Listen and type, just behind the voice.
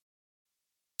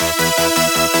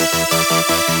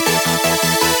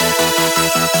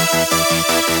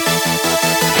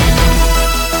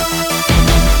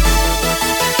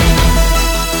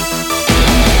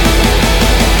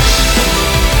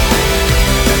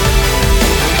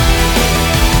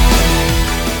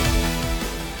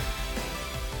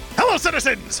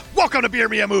citizens! Welcome to Beer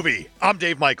Me a Movie. I'm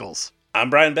Dave Michaels.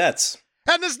 I'm Bryan Betts.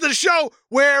 And this is the show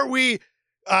where we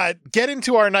get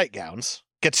into our nightgowns,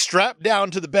 get strapped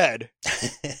down to the bed,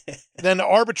 then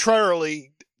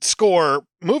arbitrarily score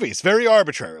movies. Very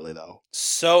arbitrarily, though.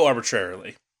 So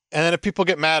arbitrarily. And then if people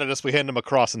get mad at us, we hand them a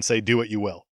cross and say, do what you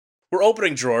will. We're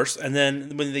opening drawers, and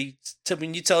then when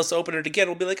you tell us to open it again,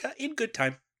 we'll be like, in good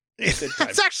time.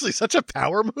 It's actually such a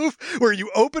power move where you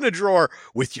open a drawer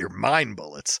with your mind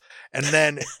bullets, and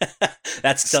then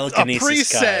that's telekinesis. A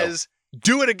priest says,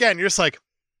 do it again. You're just like,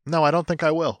 no, I don't think I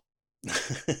will.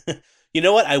 You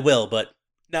know what? I will, but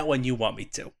not when you want me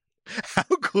to. How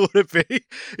cool would it be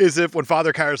is if when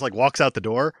Father Karras like walks out the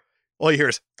door, all you hear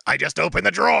is, I just opened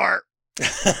the drawer.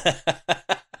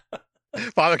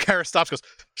 Father Karras stops, goes,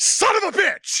 son of a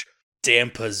bitch! Damn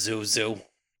Pazuzu.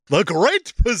 The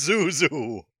great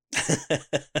Pazuzu.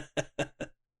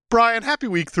 Bryan, happy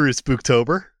week 3 of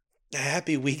Spooktober.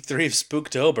 Happy week 3 of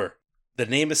Spooktober. The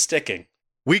name is sticking.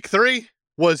 Week 3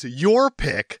 was your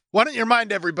pick. Why don't you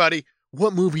remind everybody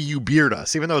what movie you beered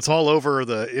us? Even though it's all over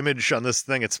the image on this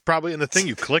thing, it's probably in the thing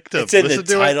you clicked to listen to it.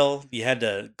 It's in the title. You had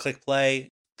to click play.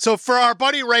 So for our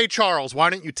buddy Ray Charles, why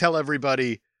don't you tell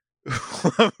everybody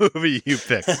what movie you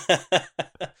picked?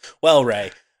 Well,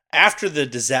 Ray, after the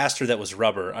disaster that was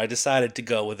Rubber, I decided to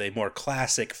go with a more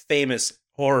classic, famous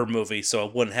horror movie so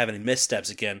I wouldn't have any missteps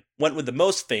again. Went with the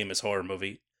most famous horror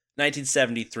movie,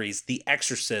 1973's The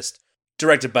Exorcist,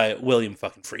 directed by William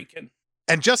fucking Friedkin.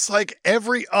 And just like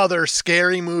every other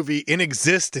scary movie in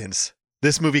existence,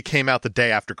 this movie came out the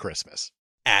day after Christmas.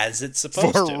 As it's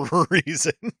supposed to. For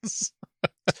reasons.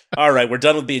 All right, we're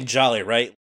done with being jolly,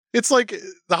 right? It's like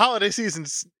the holiday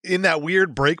season's in that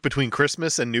weird break between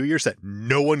Christmas and New Year's that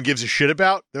no one gives a shit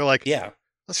about. They're like, yeah,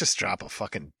 let's just drop a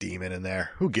fucking demon in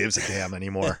there. Who gives a damn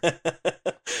anymore?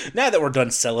 Now that we're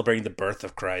done celebrating the birth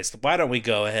of Christ, why don't we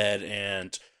go ahead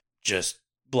and just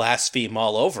blaspheme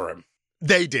all over him?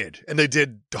 They did, and they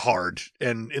did hard,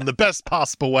 and in the best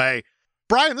possible way.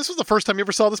 Bryan, this was the first time you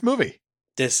ever saw this movie.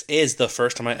 This is the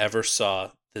first time I ever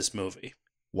saw this movie.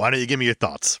 Why don't you give me your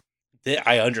thoughts?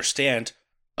 I understand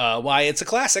why it's a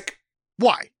classic.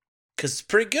 Why? Because it's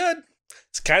pretty good.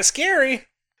 It's kind of scary.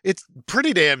 It's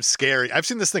pretty damn scary. I've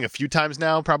seen this thing a few times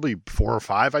now, probably 4 or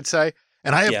 5, I'd say.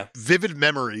 And I have vivid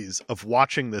memories of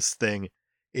watching this thing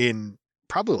in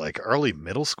probably like early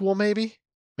middle school, maybe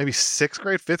 6th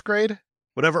grade, 5th grade,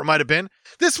 whatever it might have been.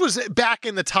 This was back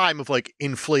in the time of like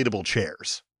inflatable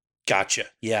chairs. Gotcha.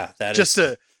 Yeah, that just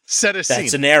is. To set a scene.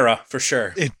 That's an era for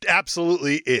sure. It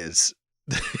absolutely is.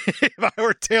 If I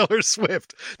were Taylor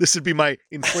Swift, this would be my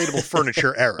inflatable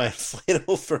furniture era. My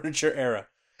inflatable furniture era.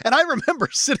 And I remember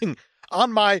sitting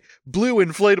on my blue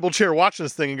inflatable chair watching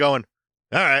this thing and going,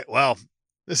 all right, well,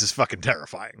 this is fucking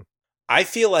terrifying. I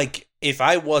feel like if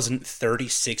I wasn't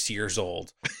 36 years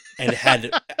old and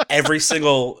had every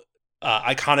single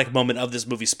iconic moment of this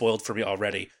movie spoiled for me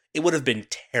already, it would have been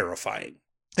terrifying.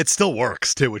 It still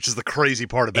works, too, which is the crazy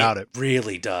part about it. It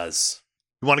really does.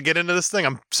 You want to get into this thing?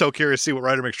 I'm so curious to see what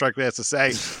Writer McStrikely has to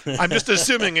say. I'm just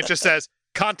assuming it just says,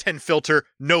 content filter,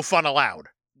 no fun allowed.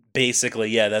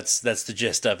 Basically, yeah, that's the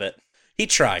gist of it. He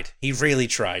tried. He really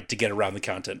tried to get around the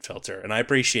content filter, and I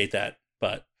appreciate that,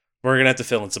 but we're going to have to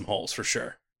fill in some holes for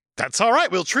sure. That's all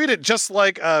right. We'll treat it just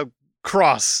like a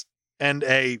cross and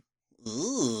a...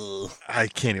 Ooh. I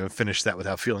can't even finish that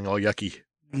without feeling all yucky.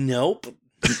 Nope.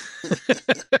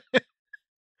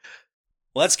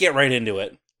 Let's get right into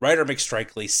it. Writer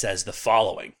McStrikely says the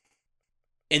following.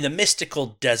 In the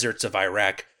mystical deserts of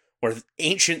Iraq, where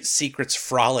ancient secrets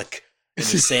frolic in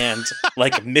the sand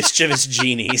like mischievous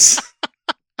genies.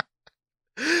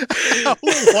 How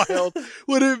wild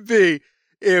would it be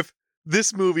if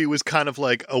this movie was kind of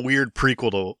like a weird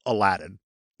prequel to Aladdin?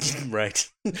 Right.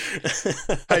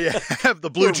 I have the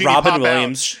blue genie Robin pop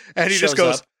Williams out, and he just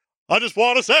goes, up. I just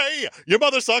want to say, your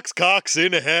mother sucks cocks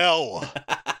in hell.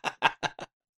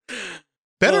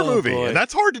 Better movie, boy. and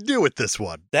that's hard to do with this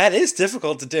one. That is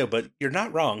difficult to do, but you're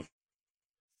not wrong.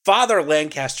 Father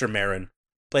Lancaster Marin,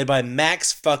 played by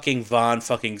Max fucking Von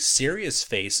fucking Serious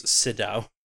Face Sydow.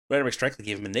 Writer McStrikely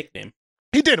gave him a nickname.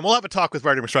 He did, and we'll have a talk with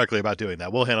Writer McStrikely about doing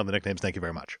that. We'll handle the nicknames, thank you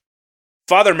very much.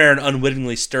 Father Marin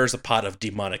unwittingly stirs a pot of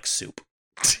demonic soup.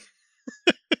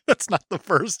 That's not the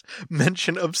first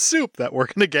mention of soup that we're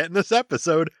going to get in this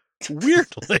episode.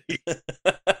 Weirdly.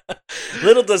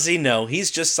 Little does he know,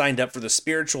 he's just signed up for the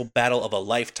spiritual battle of a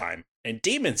lifetime, and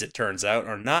demons, it turns out,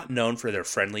 are not known for their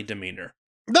friendly demeanor.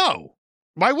 No.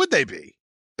 Why would they be?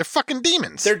 They're fucking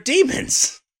demons. They're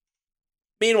demons!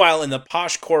 Meanwhile, in the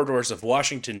posh corridors of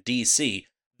Washington, D.C.,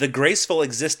 the graceful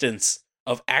existence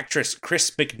of actress Chris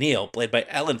McNeil, played by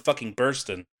Ellen fucking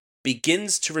Burstyn,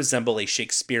 begins to resemble a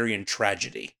Shakespearean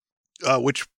tragedy.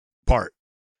 Which part?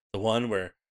 The one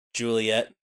where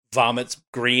Juliet vomits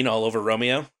green all over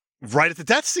Romeo? Right at the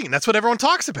death scene. That's what everyone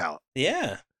talks about.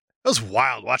 Yeah. It was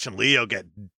wild watching Leo get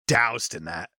doused in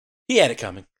that. He had it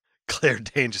coming. Claire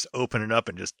Danes just opening up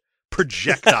and just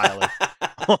projectiling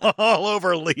all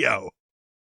over Leo.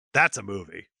 That's a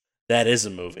movie. That is a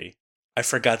movie. I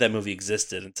forgot that movie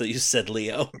existed until you said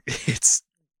Leo. It's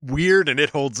weird and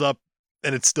it holds up,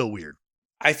 and it's still weird.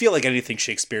 I feel like anything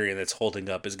Shakespearean that's holding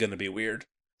up is going to be weird.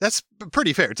 That's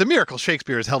pretty fair. It's a miracle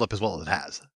Shakespeare has held up as well as it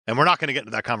has. And we're not going to get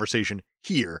into that conversation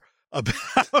here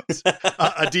about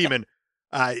a demon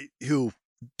who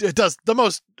does the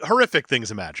most horrific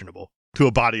things imaginable to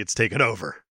a body it's taken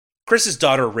over. Chris's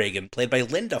daughter Reagan, played by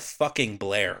Linda fucking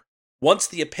Blair, once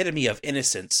the epitome of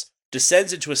innocence,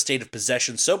 descends into a state of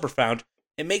possession so profound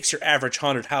it makes your average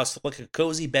haunted house look like a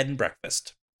cozy bed and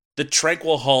breakfast. The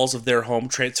tranquil halls of their home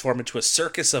transform into a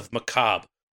circus of macabre,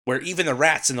 where even the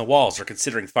rats in the walls are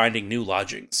considering finding new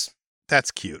lodgings.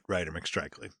 That's cute, Writer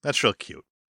McStrikely. That's real cute.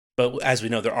 But as we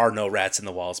know, there are no rats in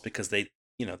the walls because they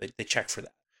check for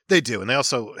that. They do, and they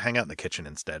also hang out in the kitchen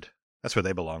instead. That's where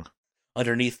they belong.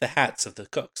 Underneath the hats of the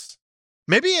cooks.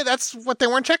 Maybe that's what they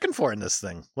weren't checking for in this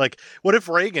thing. Like, what if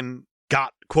Reagan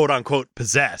got quote-unquote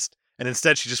possessed, and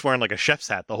instead she's just wearing like a chef's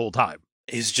hat the whole time?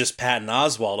 He's just Patton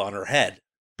Oswalt on her head.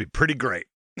 Be pretty great.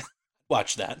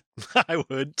 Watch that. I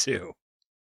would too.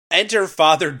 Enter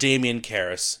Father Damien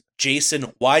Karras.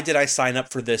 Jason, why did I sign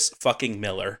up for this fucking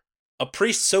Miller? A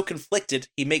priest so conflicted,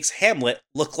 he makes Hamlet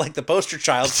look like the poster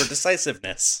child for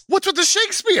decisiveness. What's with the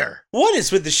Shakespeare? What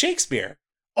is with the Shakespeare?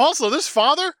 Also, this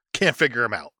father can't figure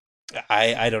him out.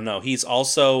 I don't know. He's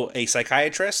also a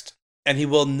psychiatrist, and he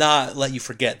will not let you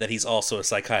forget that he's also a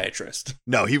psychiatrist.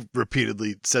 No, he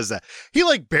repeatedly says that. He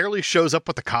like barely shows up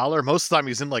with the collar. Most of the time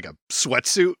he's in like a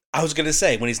sweatsuit. I was going to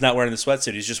say, when he's not wearing the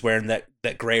sweatsuit, he's just wearing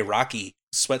that gray Rocky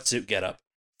sweatsuit getup.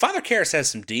 Father Karras has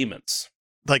some demons.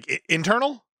 Like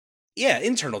internal? Yeah,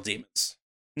 internal demons.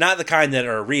 Not the kind that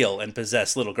are real and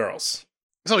possess little girls.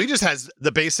 So he just has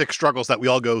the basic struggles that we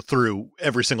all go through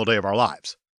every single day of our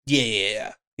lives.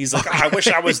 Yeah. He's like, I wish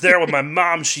I was there with my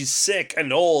mom. She's sick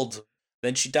and old.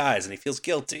 Then she dies and he feels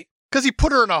guilty. Because he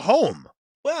put her in a home.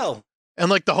 Well. And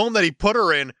like the home that he put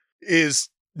her in is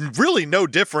really no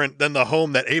different than the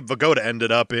home that Abe Vigoda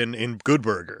ended up in Good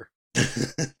Burger.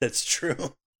 That's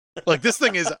true. Like this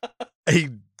thing is a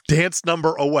dance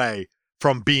number away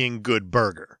from being Good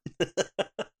Burger.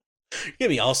 You're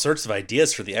giving me all sorts of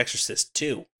ideas for The Exorcist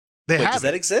too. Wait, does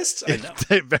that exist? I know.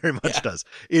 It very much does.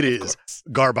 It is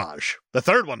garbage. The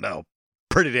third one, though,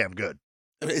 pretty damn good.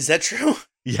 Is that true?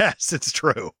 Yes, it's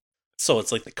true. So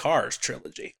it's like the Cars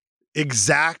trilogy.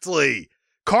 Exactly.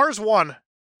 Cars 1,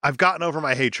 I've gotten over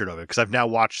my hatred of it because I've now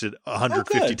watched it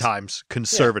 150 times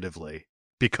conservatively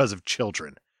because of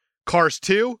children. Cars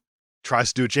 2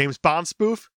 tries to do a James Bond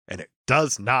spoof, and it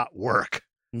does not work.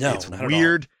 No, it's not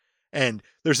weird. And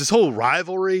there's this whole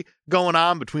rivalry going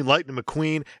on between Lightning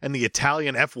McQueen and the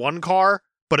Italian F1 car,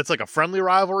 but it's like a friendly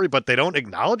rivalry, but they don't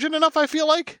acknowledge it enough, I feel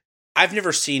like. I've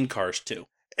never seen Cars 2.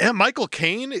 And Michael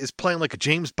Caine is playing like a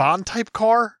James Bond type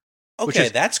car. Okay,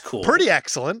 that's cool. Pretty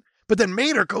excellent. But then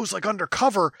Mater goes like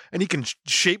undercover and he can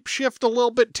shapeshift a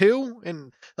little bit too.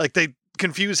 And like they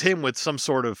confuse him with some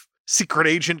sort of secret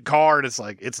agent car. And it's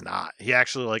like, it's not. He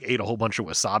actually like ate a whole bunch of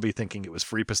wasabi thinking it was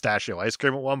free pistachio ice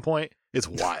cream at one point. It's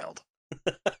wild.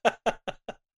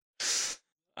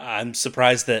 I'm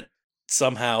surprised that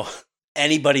somehow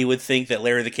anybody would think that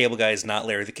Larry the Cable Guy is not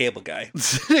Larry the Cable Guy.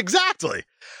 Exactly.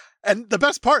 And the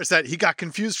best part is that he got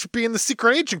confused for being the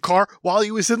secret agent car while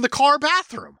he was in the car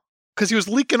bathroom because he was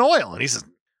leaking oil. And he says,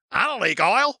 I don't leak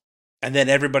oil. And then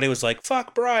everybody was like,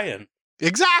 fuck Bryan.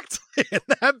 Exactly. In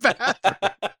that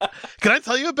bathroom. Can I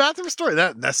tell you a bathroom story?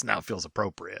 That now feels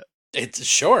appropriate. It's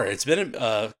sure. It's been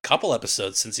a couple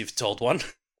episodes since you've told one.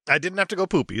 I didn't have to go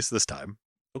poopies this time.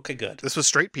 Okay, good. This was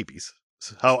straight peepees.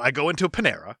 So I go into a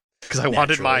Panera because I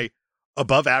wanted my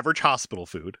above average hospital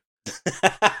food.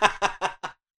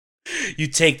 You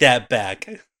take that back.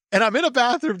 And I'm in a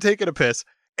bathroom taking a piss,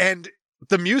 and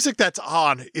the music that's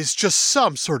on is just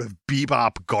some sort of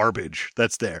bebop garbage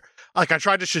that's there. Like I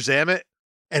tried to Shazam it,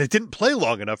 and it didn't play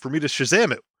long enough for me to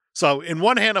Shazam it. So in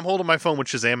one hand, I'm holding my phone with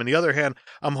Shazam, in the other hand,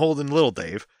 I'm holding Little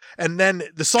Dave. And then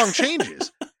the song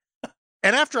changes.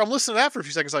 And after I'm listening to that for a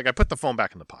few seconds, like I put the phone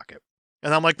back in the pocket.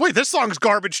 And I'm like, wait, this song's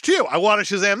garbage too. I want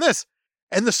to Shazam this.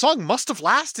 And the song must have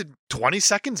lasted 20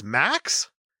 seconds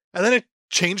max. And then it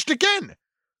changed again.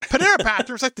 Panera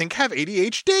bathrooms, I think, have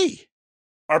ADHD.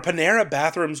 Are Panera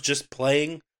bathrooms just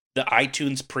playing the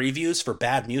iTunes previews for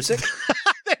bad music?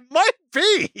 They might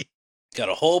be. Got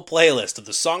a whole playlist of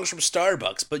the songs from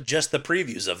Starbucks, but just the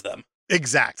previews of them.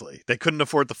 Exactly. They couldn't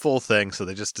afford the full thing, so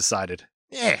they just decided,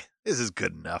 this is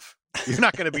good enough. You're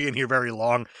not going to be in here very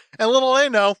long. And little they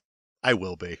know, I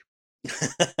will be.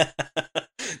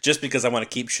 Just because I want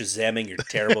to keep shazamming your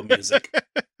terrible music.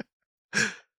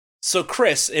 So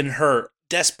Chris, in her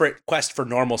desperate quest for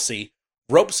normalcy,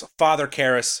 ropes Father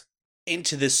Karras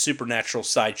into this supernatural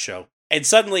sideshow. And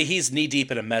suddenly he's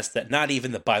knee-deep in a mess that not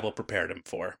even the Bible prepared him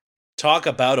for. Talk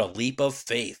about a leap of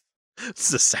faith.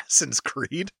 It's Assassin's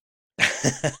Creed.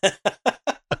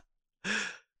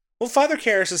 Well, Father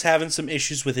Karras is having some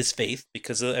issues with his faith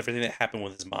because of everything that happened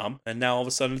with his mom. And now all of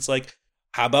a sudden it's like,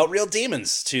 how about real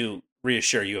demons to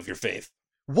reassure you of your faith?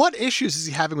 What issues is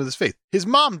he having with his faith? His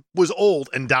mom was old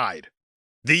and died.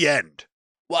 The end.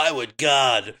 Why would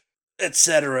God,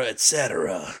 etc.,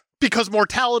 etc.? Because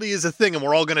mortality is a thing and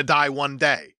we're all going to die one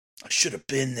day. I should have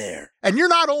been there. And you're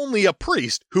not only a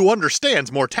priest who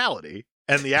understands mortality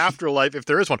and the afterlife if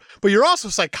there is one, but you're also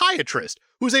a psychiatrist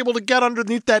who's able to get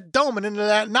underneath that dome and into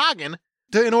that noggin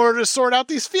in order to sort out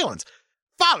these feelings.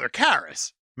 Father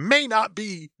Karras may not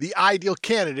be the ideal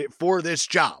candidate for this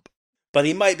job. But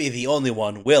he might be the only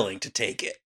one willing to take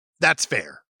it. That's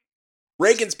fair.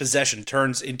 Reagan's possession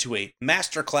turns into a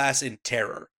masterclass in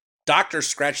terror. Doctors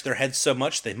scratch their heads so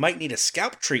much they might need a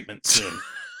scalp treatment soon.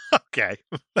 Okay.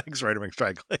 Thanks, Writer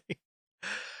McStrikely.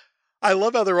 I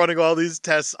love how they're running all these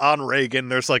tests on Reagan.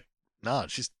 There's like, no,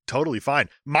 she's totally fine.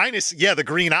 Minus, the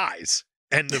green eyes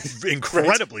and the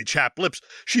incredibly chapped lips.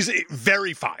 She's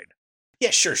very fine. Yeah,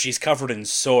 sure, she's covered in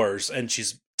sores and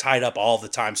she's tied up all the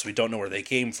time so we don't know where they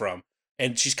came from.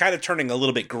 And she's kind of turning a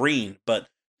little bit green, but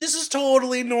this is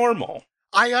totally normal.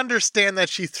 I understand that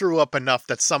she threw up enough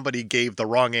that somebody gave the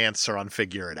wrong answer on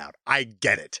Figure It Out. I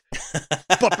get it.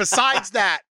 But besides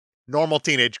that, normal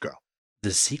teenage girl.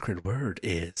 The secret word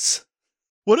is...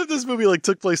 What if this movie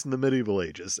took place in the medieval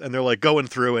ages and they're going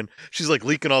through and she's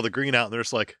leaking all the green out and they're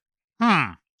just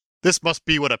this must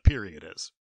be what a period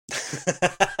is.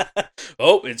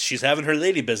 Oh, she's having her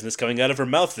lady business coming out of her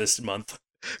mouth this month.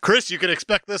 Chris, you can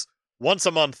expect this once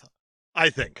a month,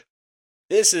 I think.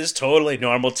 This is totally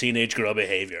normal teenage girl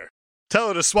behavior. Tell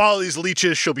her to swallow these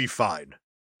leeches, she'll be fine.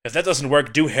 If that doesn't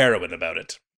work, do heroin about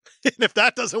it. And if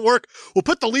that doesn't work, we'll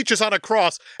put the leeches on a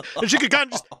cross and she could kind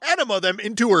of just enema them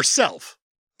into herself.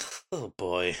 Oh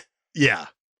boy. Yeah.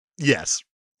 Yes.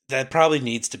 That probably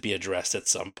needs to be addressed at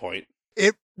some point.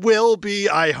 It will be,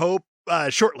 I hope,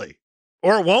 shortly.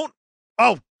 Or it won't.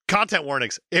 Oh, content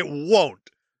warnings. It won't.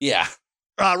 Yeah.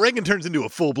 Reagan turns into a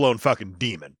full-blown fucking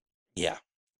demon. Yeah.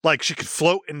 She could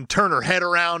float and turn her head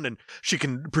around, and she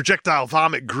can projectile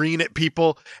vomit green at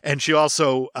people, and she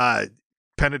also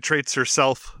penetrates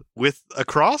herself with a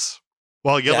cross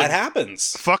while yelling, that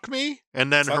happens. Fuck me.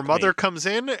 And then her mother comes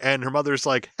in, and her mother's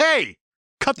like, hey,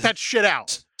 cut that shit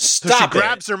out. Stop so she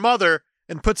grabs her mother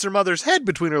and puts her mother's head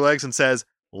between her legs and says,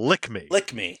 lick me.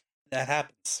 Lick me. That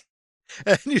happens.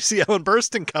 And you see Ellen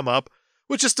Burstyn come up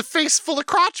with just a face full of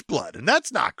crotch blood, and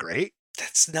that's not great.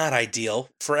 That's not ideal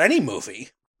for any movie.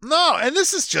 No, and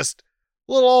this is just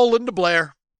little old Linda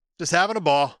Blair, just having a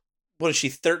ball. What is she,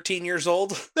 13 years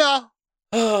old? Yeah.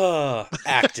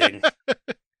 Acting.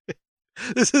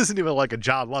 This isn't even like a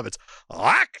John Lovitz.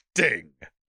 Acting!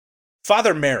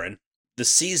 Father Merrin, the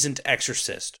seasoned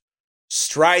exorcist,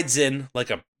 strides in like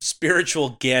a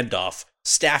spiritual Gandalf,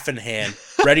 staff in hand,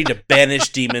 ready to banish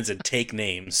demons and take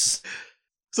names.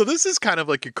 So this is kind of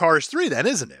like your Cars 3 then,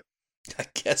 isn't it? I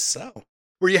guess so.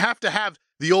 Where you have to have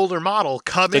the older model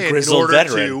come in order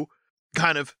to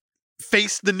kind of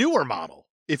face the newer model,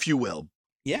 if you will.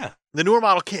 Yeah. The newer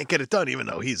model can't get it done, even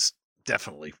though he's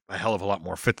definitely a hell of a lot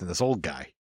more fit than this old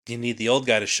guy. You need the old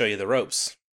guy to show you the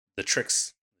ropes, the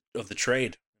tricks of the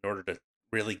trade in order to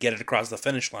really get it across the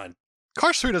finish line.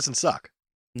 Cars 3 doesn't suck.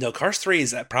 No, Cars 3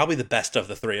 is probably the best of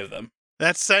the three of them.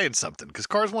 That's saying something, because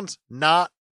Cars 1's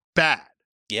not bad.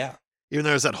 Yeah. Even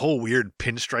though there's that whole weird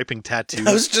pinstriping tattoo.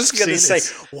 I was just going to say,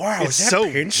 wow, is that so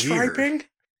pinstriping?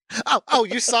 Oh,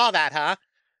 you saw that, huh?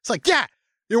 It's like, yeah,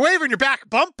 you're waving your back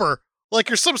bumper like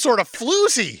you're some sort of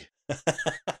floozy.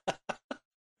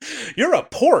 You're a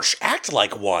Porsche. Act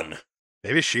like one.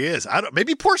 Maybe she is.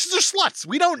 Maybe Porsches are sluts.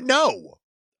 We don't know.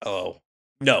 Oh,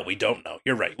 no, we don't know.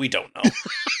 You're right. We don't know.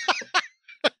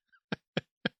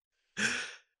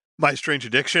 My strange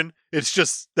addiction. It's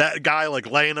just that guy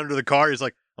laying under the car. He's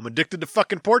like, I'm addicted to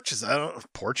fucking Porsches.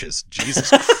 Porsches. Jesus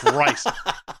Christ.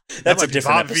 That's a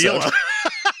different episode.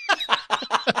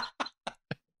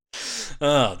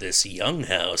 Oh, this young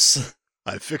house.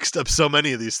 I fixed up so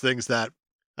many of these things that,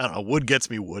 I don't know, wood gets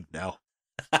me wood now.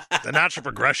 The natural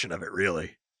progression of it,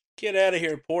 really. Get out of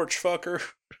here, porch fucker.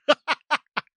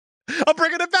 I'm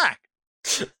bringing it back.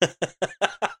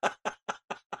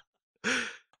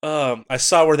 I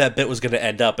saw where that bit was going to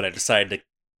end up, and I decided to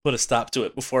put a stop to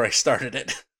it before I started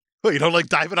it. Well, you don't like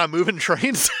diving on moving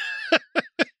trains?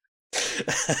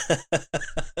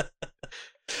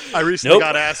 I recently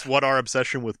got asked what our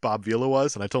obsession with Bob Vila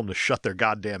was, and I told them to shut their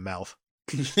goddamn mouth.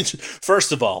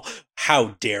 First of all,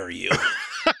 how dare you?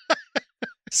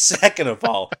 Second of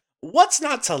all, what's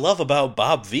not to love about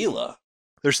Bob Vila?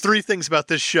 There's 3 things about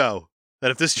this show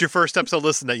that if this is your first episode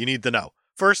listen that you need to know.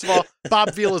 First of all,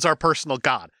 Bob Vila is our personal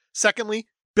god. Secondly,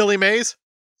 Billy Mays,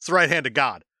 it's the right hand of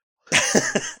God.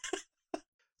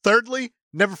 Thirdly,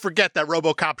 never forget that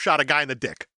RoboCop shot a guy in the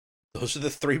dick. Those are the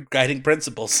 3 guiding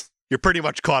principles. You're pretty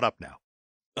much caught up now.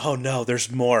 Oh no,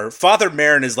 there's more. Father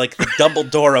Merrin is like the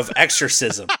Dumbledore of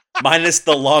exorcism, minus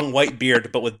the long white beard,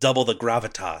 but with double the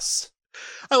gravitas.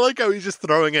 I like how he's just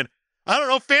throwing in, I don't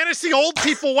know, fantasy old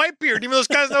people white beard, even those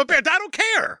guys no beard. I don't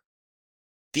care.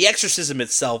 The exorcism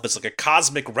itself is like a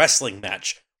cosmic wrestling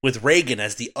match, with Reagan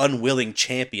as the unwilling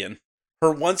champion.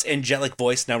 Her once angelic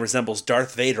voice now resembles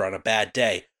Darth Vader on a bad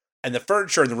day, and the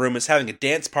furniture in the room is having a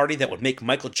dance party that would make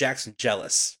Michael Jackson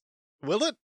jealous. Will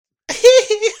it?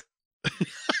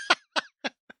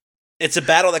 It's a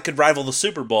battle that could rival the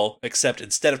Super Bowl, except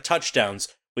instead of touchdowns,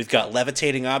 we've got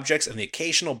levitating objects and the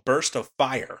occasional burst of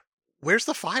fire. Where's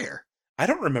the fire? I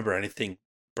don't remember anything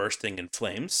bursting in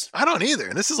flames. I don't either.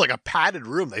 And this is like a padded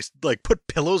room. They like put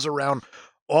pillows around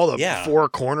all the 4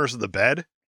 corners of the bed.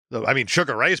 I mean,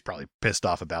 Sugar Ray's probably pissed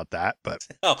off about that, but...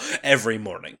 Oh, every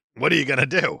morning. What are you going to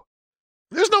do?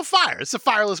 There's no fire. It's a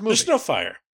fireless movie. There's no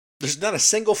fire. There's not a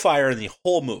single fire in the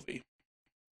whole movie.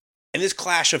 In this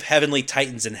clash of heavenly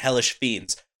titans and hellish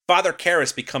fiends, Father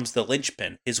Karras becomes the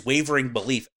linchpin, his wavering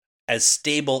belief as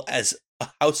stable as a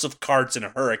house of cards in a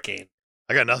hurricane.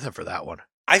 I got nothing for that one.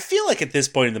 I feel like at this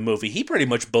point in the movie, he pretty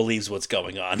much believes what's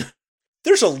going on.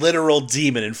 There's a literal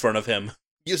demon in front of him,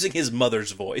 using his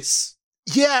mother's voice.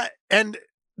 Yeah, and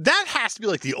that has to be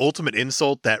like the ultimate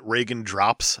insult that Reagan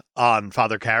drops on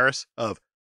Father Karras of,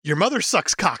 your mother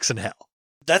sucks cocks in hell.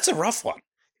 That's a rough one.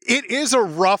 It is a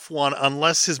rough one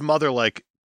unless his mother, like,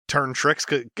 turned tricks.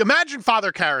 Imagine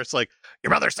Father Karras, like, your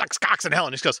mother sucks cocks in hell,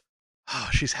 and he just goes, oh,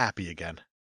 she's happy again.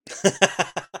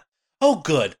 Oh,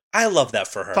 good. I love that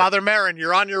for her. Father Merrin,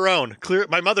 you're on your own.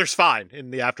 My mother's fine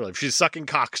in the afterlife. She's sucking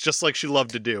cocks just like she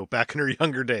loved to do back in her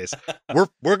younger days.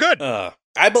 We're good.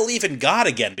 I believe in God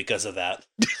again because of that.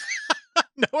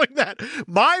 Knowing that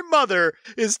my mother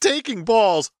is taking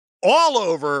balls all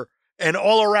over and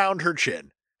all around her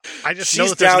chin. I just know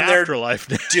that there's an afterlife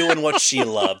now. Doing what she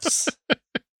loves.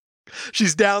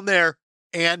 She's down there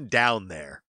and down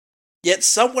there. Yet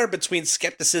somewhere between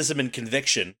skepticism and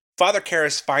conviction, Father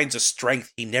Karras finds a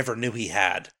strength he never knew he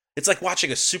had. It's like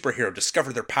watching a superhero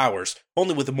discover their powers,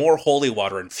 only with more holy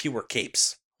water and fewer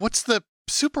capes. What's the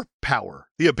superpower?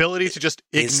 The ability to just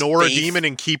ignore a demon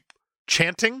and keep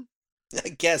chanting? I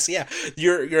guess, yeah.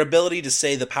 Your ability to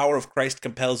say the power of Christ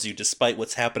compels you despite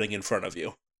what's happening in front of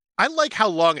you. I like how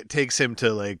long it takes him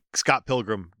to, like, Scott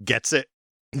Pilgrim gets it.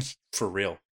 For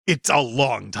real. It's a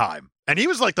long time. And he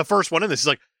was, like, the first one in this. He's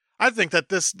like, I think that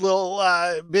this little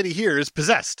bitty here is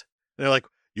possessed. And they're like,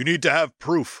 you need to have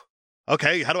proof.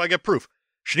 Okay, how do I get proof?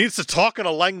 She needs to talk in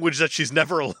a language that she's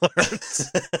never learned.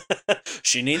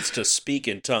 She needs to speak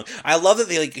in tongue. I love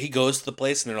that he goes to the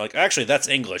place and they're like, actually, that's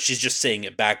English. She's just saying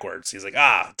it backwards. He's like,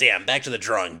 damn, back to the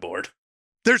drawing board.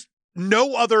 There's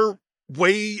no other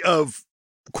way of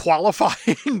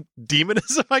qualifying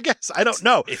demonism, I guess. I don't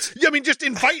know. Just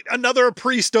invite another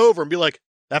priest over and be like,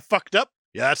 that fucked up?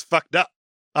 Yeah, that's fucked up.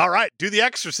 All right, do the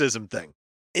exorcism thing.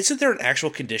 Isn't there an actual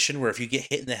condition where if you get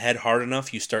hit in the head hard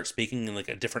enough, you start speaking in like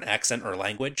a different accent or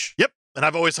language? Yep. And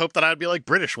I've always hoped that I'd be like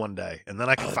British one day, and then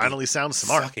I can finally sound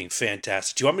smart. Fucking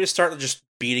fantastic. Do you want me to start just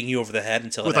beating you over the head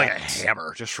until with it like happens? A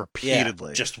hammer, just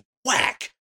repeatedly? Yeah, just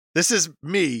whack. This is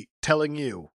me telling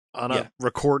you on a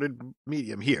recorded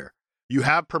medium here. You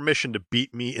have permission to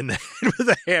beat me in the head with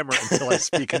a hammer until I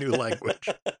speak a new language.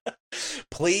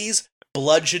 Please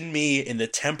bludgeon me in the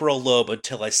temporal lobe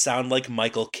until I sound like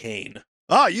Michael Caine.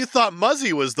 Oh, you thought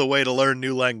Muzzy was the way to learn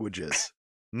new languages.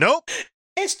 Nope.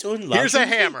 Here's a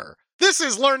hammer. This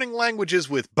is Learning Languages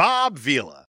with Bob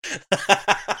Vila.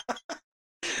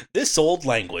 This old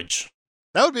language.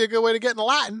 That would be a good way to get into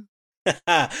Latin.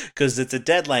 Because it's a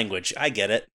dead language. I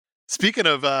get it. Speaking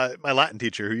of my Latin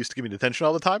teacher who used to give me detention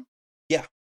all the time. Yeah.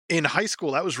 In high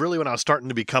school, that was really when I was starting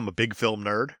to become a big film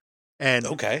nerd. And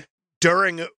okay.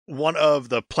 During one of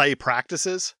the play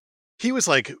practices, he was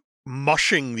like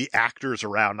mushing the actors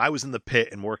around. I was in the pit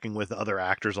and working with other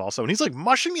actors also. And he's like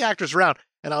mushing the actors around.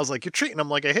 And I was like, you're treating them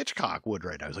like a Hitchcock would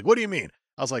right now. He's like, what do you mean?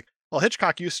 I was like, well,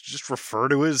 Hitchcock used to just refer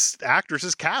to his actors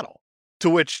as cattle. To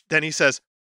which then he says,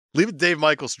 leave it to Dave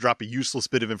Michaels to drop a useless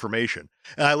bit of information.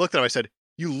 And I looked at him, I said,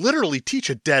 you literally teach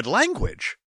a dead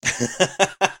language.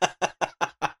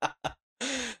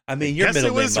 I mean, your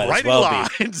middle name might as well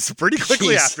lines be. Pretty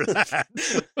quickly after that.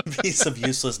 A piece of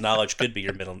useless knowledge could be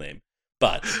your middle name.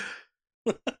 But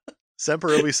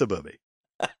Semper Ubi Sububi.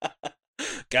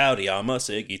 Gaudium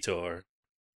Seguitor.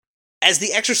 As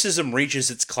the exorcism reaches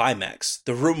its climax,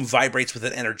 the room vibrates with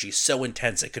an energy so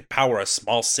intense it could power a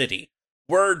small city.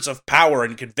 Words of power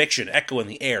and conviction echo in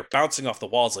the air, bouncing off the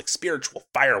walls like spiritual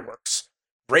fireworks.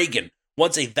 Reagan,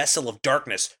 once a vessel of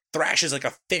darkness, thrashes like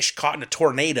a fish caught in a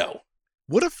tornado.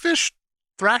 Would a fish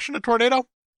thrash in a tornado?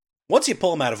 Once you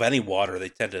pull them out of any water, they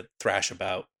tend to thrash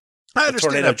about. I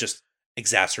understand. A tornado just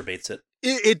exacerbates it.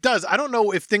 It does. I don't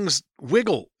know if things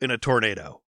wiggle in a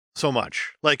tornado so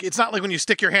much. Like, it's not like when you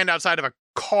stick your hand outside of a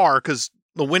car because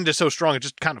the wind is so strong, it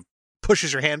just kind of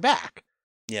pushes your hand back.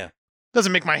 Yeah.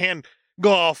 Doesn't make my hand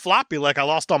go all floppy like I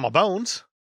lost all my bones.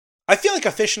 I feel like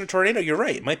a fish in a tornado, you're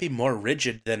right. It might be more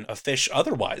rigid than a fish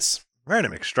otherwise. Writer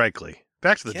McStrikely.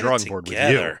 Back to the drawing board with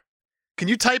you. Can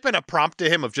you type in a prompt to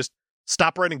him of just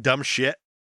stop writing dumb shit?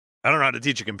 I don't know how to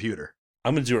teach a computer.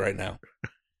 I'm going to do it right now.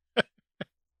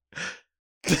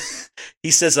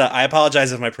 He says, I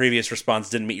apologize if my previous response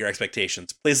didn't meet your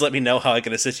expectations. Please let me know how I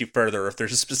can assist you further if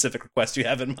there's a specific request you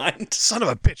have in mind. Son of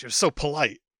a bitch, you're so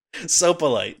polite. So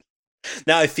polite.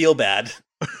 Now I feel bad.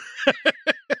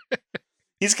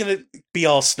 He's going to be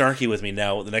all snarky with me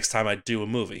now the next time I do a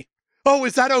movie. Oh,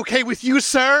 is that okay with you,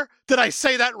 sir? Did I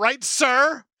say that right,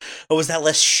 sir? Oh, is that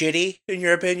less shitty, in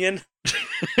your opinion?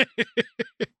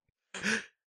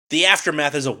 The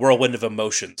aftermath is a whirlwind of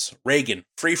emotions. Reagan,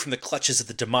 free from the clutches of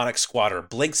the demonic squatter,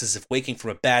 blinks as if waking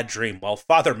from a bad dream, while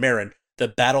Father Merrin, the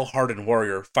battle-hardened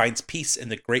warrior, finds peace in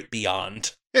the great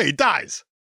beyond. Yeah, he dies.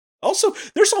 Also,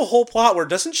 there's a whole plot where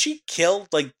doesn't she kill,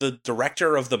 like, the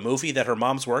director of the movie that her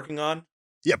mom's working on?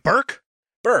 Yeah, Burke?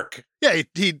 Burke. Yeah,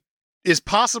 he is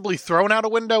possibly thrown out a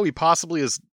window. He possibly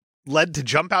is led to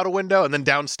jump out a window and then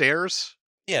downstairs.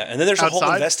 Yeah, and then there's outside. A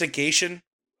whole investigation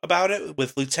about it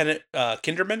with Lieutenant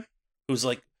Kinderman, who's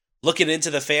like looking into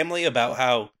the family about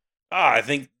how, I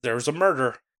think there was a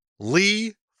murder.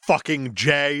 Lee fucking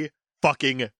J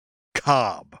fucking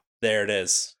Cobb. There it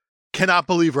is. Cannot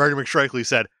believe Writer McStrikely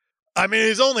said, I mean,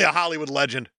 he's only a Hollywood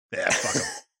legend. Yeah, fuck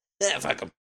him. Yeah, fuck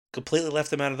him. Completely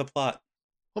left him out of the plot.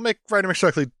 We'll make Writer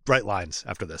McStrikely write lines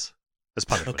after this as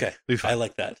punishment. Okay, I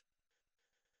like that.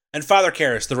 And Father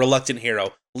Karras, the reluctant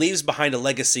hero, leaves behind a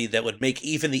legacy that would make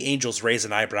even the angels raise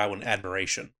an eyebrow in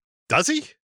admiration. Does he?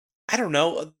 I don't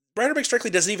know. Writer McStrikely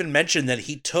doesn't even mention that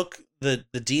he took the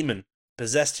demon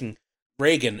possessing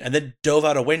Reagan and then dove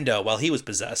out a window while he was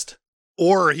possessed.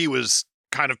 Or he was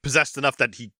kind of possessed enough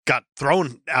that he got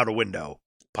thrown out a window.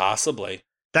 Possibly.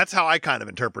 That's how I kind of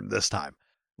interpreted this time.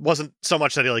 It wasn't so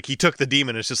much that he took the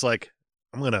demon. It's just like,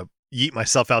 I'm going to yeet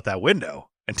myself out that window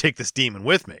and take this demon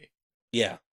with me.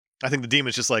 Yeah. I think the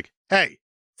demon's just like, hey,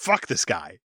 fuck this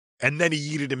guy. And then he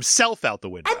yeeted himself out the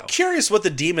window. I'm curious what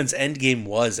the demon's endgame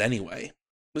was anyway.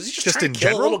 Was he just trying to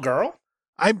kill a little girl?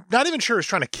 I'm not even sure he was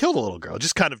trying to kill the little girl.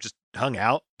 Just kind of just hung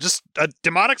out. Just a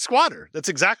demonic squatter. That's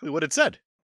exactly what it said.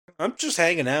 I'm just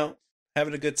hanging out,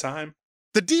 having a good time.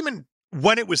 The demon,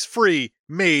 when it was free,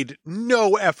 made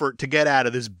no effort to get out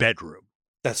of this bedroom.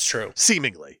 That's true.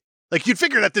 Seemingly. Like, you'd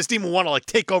figure that this demon would want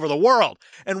to, take over the world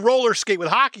and roller skate with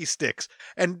hockey sticks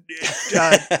and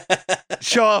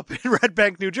show up in Red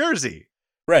Bank, New Jersey.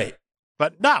 Right.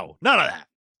 But no, none of that.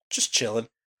 Just chilling.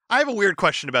 I have a weird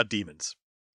question about demons.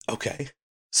 Okay.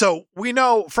 So, we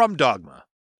know from Dogma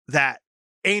that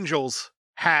angels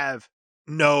have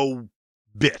no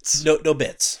bits. No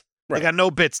bits. Right. They got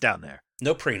no bits down there.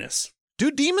 No prenis.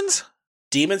 Do demons?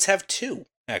 Demons have two,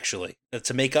 actually,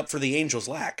 to make up for the angel's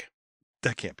lack.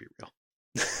 That can't be real.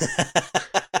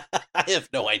 I have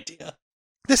no idea.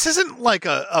 This isn't like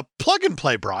a plug and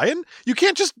play, Bryan. You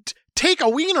can't just take a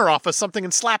wiener off of something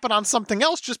and slap it on something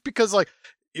else just because,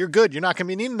 you're good. You're not going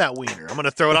to be needing that wiener. I'm going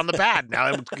to throw it on the bad.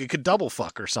 Now it could double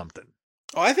fuck or something.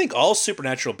 Oh, I think all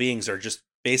supernatural beings are just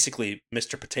basically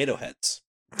Mr. Potato Heads.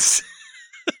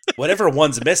 Whatever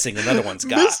one's missing, another one's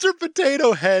got. Mr.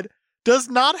 Potato Head does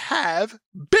not have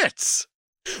bits.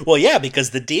 Well, yeah, because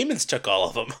the demons took all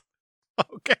of them.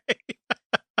 Okay.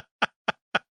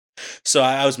 So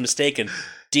I was mistaken.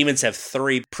 Demons have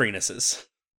three penises.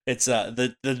 It's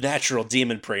the natural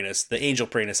demon penis, the angel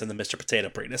penis, and the Mr. Potato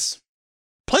penis.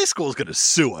 Play School's going to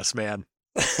sue us, man.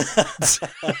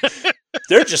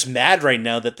 They're just mad right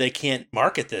now that they can't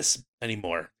market this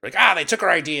anymore. Like, they took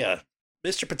our idea.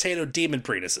 Mr. Potato demon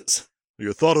penises.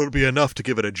 You thought it would be enough to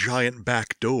give it a giant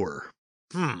back door.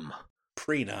 Prenuy?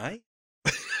 Prenuy?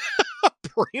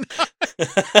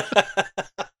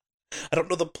 I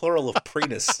don't know the plural of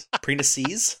prenup.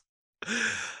 Prenuses?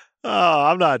 Oh,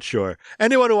 I'm not sure.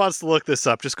 Anyone who wants to look this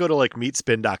up, just go to like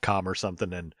meatspin.com or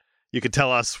something and you can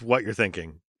tell us what you're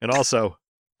thinking. And also,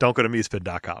 don't go to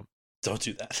meatspin.com. Don't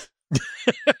do that.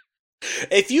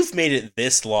 If you've made it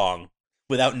this long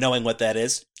without knowing what that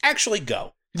is, actually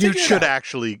go. You should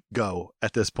actually go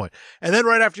at this point. And then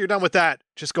right after you're done with that,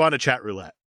 just go on to chat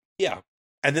roulette. Yeah.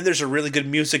 And then there's a really good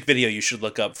music video you should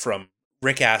look up from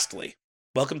Rick Astley.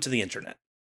 Welcome to the internet.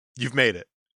 You've made it.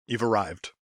 You've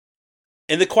arrived.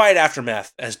 In the quiet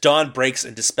aftermath, as dawn breaks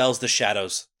and dispels the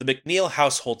shadows, the McNeil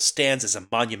household stands as a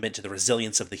monument to the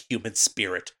resilience of the human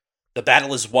spirit. The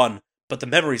battle is won, but the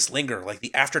memories linger like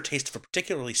the aftertaste of a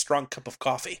particularly strong cup of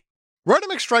coffee. Writer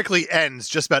McStrikely ends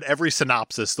just about every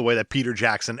synopsis the way that Peter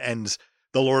Jackson ends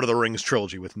the Lord of the Rings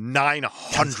trilogy with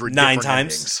 900 Nine different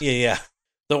times? endings. Yeah.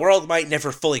 The world might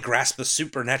never fully grasp the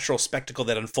supernatural spectacle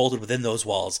that unfolded within those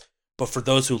walls, but for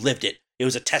those who lived it, it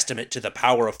was a testament to the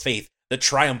power of faith, the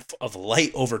triumph of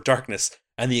light over darkness,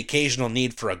 and the occasional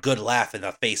need for a good laugh in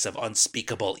the face of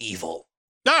unspeakable evil.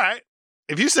 All right.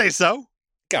 If you say so.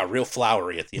 Got real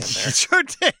flowery at the end there. Sure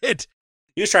did.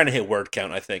 He was trying to hit word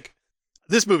count, I think.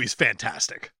 This movie's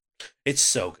fantastic. It's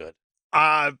so good.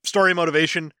 Story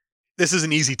motivation. This is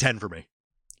an easy 10 for me.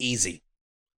 Easy.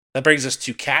 That brings us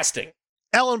to casting.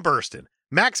 Ellen Burstyn,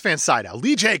 Max Van Sydow,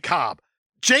 Lee J. Cobb,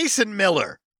 Jason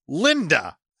Miller,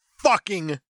 Linda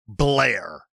fucking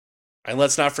Blair. And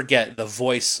let's not forget the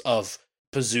voice of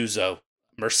Pazuzu,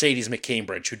 Mercedes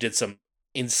McCambridge, who did some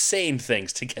insane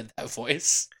things to get that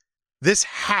voice. This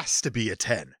has to be a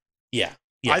 10. Yeah.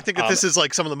 I think that this is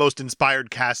like some of the most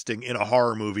inspired casting in a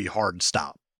horror movie, hard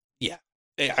stop. Yeah.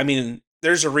 I mean,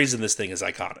 there's a reason this thing is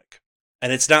iconic.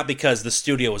 And it's not because the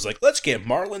studio was like, let's get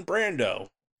Marlon Brando.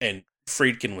 And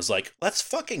Friedkin was like, let's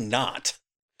fucking not.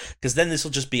 Because then this will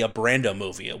just be a Brando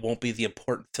movie. It won't be the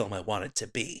important film I want it to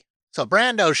be. So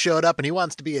Brando showed up and he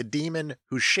wants to be a demon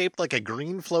who's shaped like a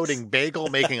green floating bagel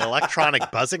making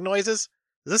electronic buzzing noises.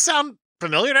 Does this sound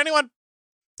familiar to anyone?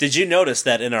 Did you notice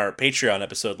that in our Patreon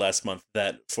episode last month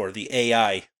that for the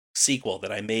AI sequel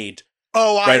that I made,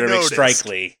 Writer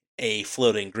McStrikely, a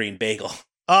floating green bagel?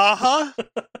 Uh-huh.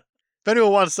 If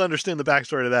anyone wants to understand the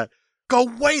backstory to that, go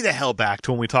way the hell back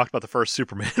to when we talked about the first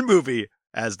Superman movie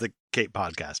as the Cape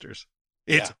Podcasters.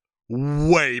 It's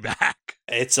way back.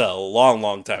 It's a long,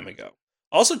 long time ago.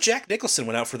 Also, Jack Nicholson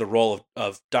went out for the role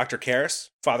of Dr. Karras,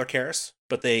 Father Karras,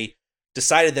 but they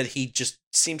decided that he just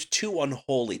seemed too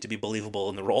unholy to be believable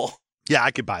in the role. Yeah,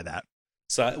 I could buy that.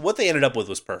 So what they ended up with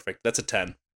was perfect. That's a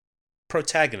 10.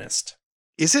 Protagonist.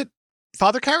 Is it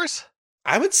Father Karras?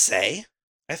 I would say.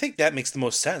 I think that makes the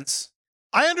most sense.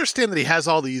 I understand that he has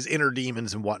all these inner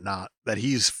demons and whatnot that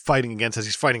he's fighting against as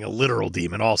he's fighting a literal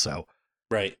demon also.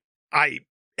 Right. I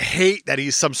hate that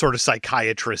he's some sort of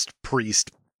psychiatrist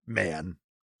priest man.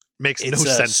 Makes no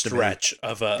sense to me. It's a stretch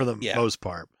for the most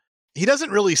part. He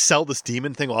doesn't really sell this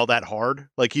demon thing all that hard.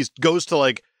 Like he goes to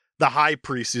like the high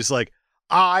priest who's like,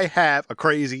 I have a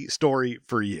crazy story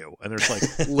for you. And there's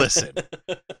like, listen,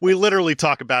 we literally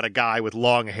talk about a guy with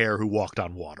long hair who walked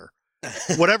on water.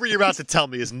 Whatever you're about to tell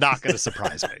me is not going to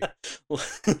surprise me.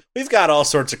 We've got all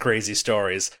sorts of crazy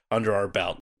stories under our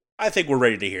belt. I think we're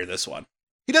ready to hear this one.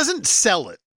 He doesn't sell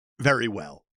it very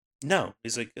well. No.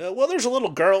 He's like, well, there's a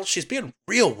little girl. She's being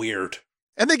real weird.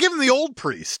 And they give him the old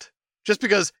priest. Just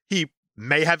because he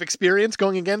may have experience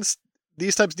going against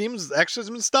these types of demons,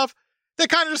 exorcism and stuff, they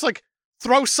kind of just like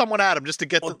throw someone at him just to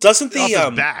get off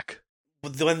his back.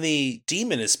 When the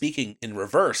demon is speaking in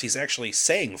reverse, he's actually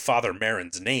saying Father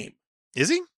Marin's name. Is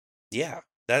he? Yeah.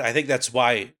 I think that's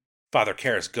why Father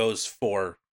Karras goes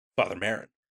for Father Marin.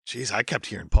 Jeez, I kept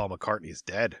hearing Paul McCartney's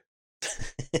dead.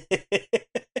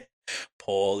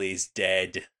 Paul is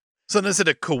dead. So is it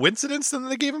a coincidence then that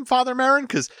they gave him Father Marin?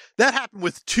 Because that happened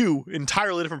with two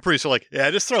entirely different priests. They're like, yeah,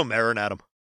 just throw Marin at him.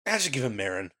 I should give him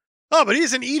Marin. Oh, but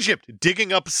he's in Egypt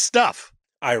digging up stuff.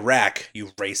 Iraq, you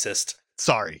racist.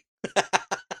 Sorry.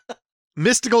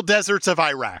 Mystical deserts of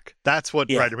Iraq. That's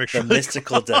what Writer McStrikely. The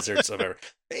mystical deserts of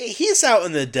Iraq. He's out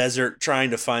in the desert trying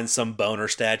to find some boner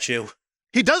statue.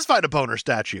 He does find a boner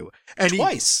statue. And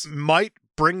twice. He might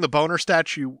bring the boner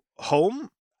statue home.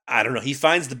 I don't know. He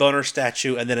finds the boner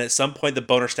statue, and then at some point the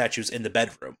boner statue's in the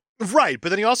bedroom. Right, but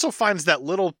then he also finds that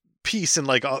little piece in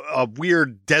like a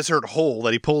weird desert hole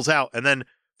that he pulls out, and then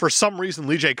for some reason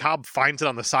Lee J. Cobb finds it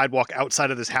on the sidewalk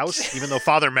outside of his house, even though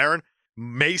Father Marin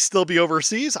may still be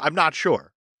overseas. I'm not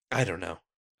sure. I don't know.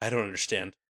 I don't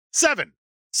understand. 7.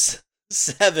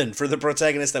 7 for the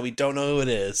protagonist that we don't know who it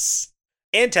is.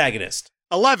 Antagonist.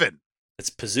 11. It's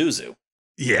Pazuzu.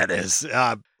 Yeah, it is.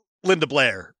 Linda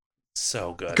Blair.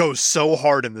 So good. Goes so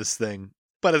hard in this thing,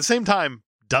 but at the same time,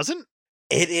 doesn't.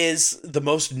 It is the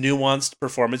most nuanced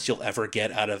performance you'll ever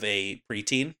get out of a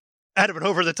preteen. Out of an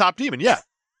over-the-top demon, yeah.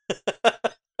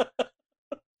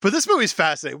 But this movie's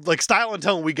fascinating. Like, style and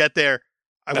tone, we get there.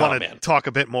 I want to talk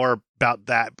a bit more about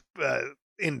that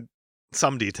in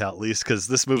some detail, at least, because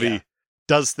this movie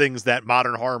does things that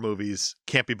modern horror movies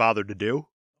can't be bothered to do.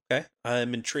 Okay,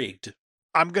 I'm intrigued.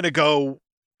 I'm going to go,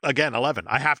 again, 11.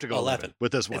 I have to go 11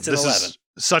 with this one. It's this 11. Is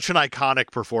such an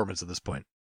iconic performance at this point.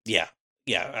 Yeah.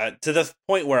 To the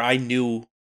point where I knew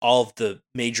all of the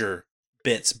major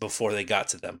bits before they got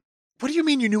to them. What do you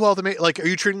mean you knew all the... Like, are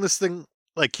you treating this thing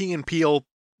like Key and Peele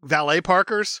valet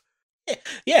parkers?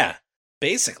 Yeah,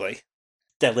 basically.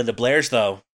 That Linda Blair's,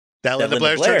 though. That Linda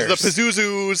Blair's turns to the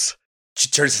Pazuzus. She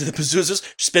turns to the Pazuzus,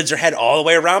 spins her head all the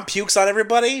way around, pukes on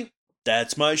everybody.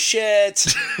 That's my shit.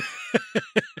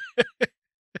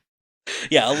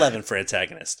 Yeah, 11 for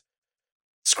antagonist.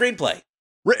 Screenplay.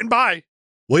 Written by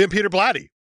William Peter Blatty,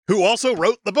 who also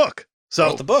wrote the book.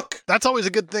 So that's always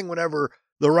a good thing whenever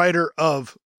the writer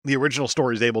of the original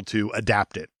story is able to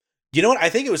adapt it. You know what? I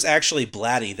think it was actually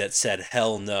Blatty that said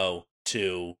hell no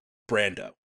to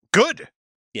Brando. Good.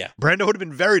 Yeah. Brando would have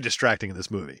been very distracting in this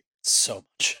movie. So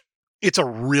much. It's a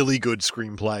really good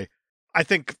screenplay. I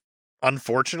think,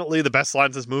 unfortunately, the best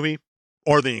lines of this movie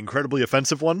are the incredibly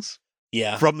offensive ones.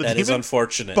 Yeah, from the that demon. Is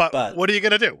unfortunate. But what are you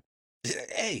going to do?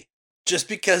 Hey, just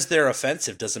because they're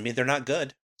offensive doesn't mean they're not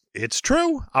good. It's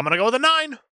true. I'm going to go with a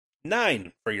 9.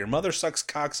 9 for Your Mother Sucks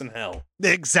Cocks in Hell.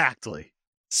 Exactly.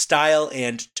 Style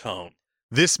and tone.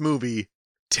 This movie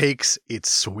takes its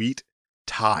sweet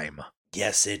time.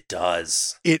 Yes, it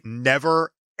does. It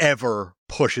never, ever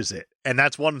pushes it. And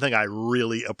that's one thing I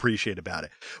really appreciate about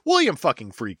it. William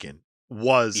fucking Friedkin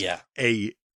was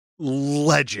a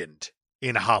legend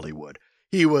in Hollywood.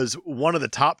 He was one of the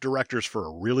top directors for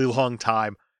a really long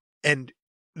time. And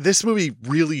this movie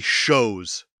really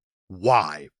shows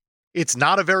why. It's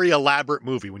not a very elaborate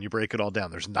movie when you break it all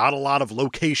down. There's not a lot of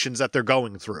locations that they're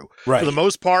going through. Right. For the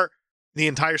most part, the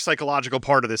entire psychological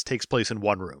part of this takes place in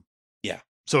one room. Yeah.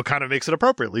 So it kind of makes it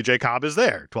appropriate. Lee J. Cobb is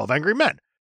there. 12 Angry Men.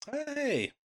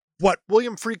 Hey. What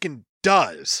William Friedkin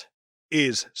does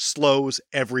is slows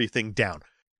everything down.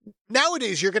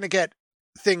 Nowadays, you're going to get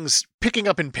things picking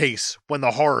up in pace when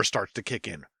the horror starts to kick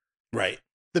in. Right.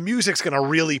 The music's going to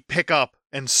really pick up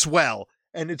and swell,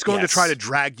 and it's going to try to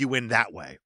drag you in that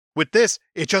way. With this,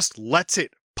 it just lets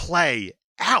it play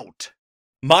out.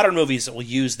 Modern movies will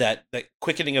use that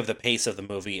quickening of the pace of the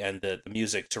movie and the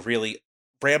music to really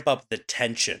ramp up the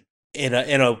tension in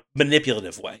a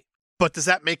manipulative way. But does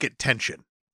that make it tension?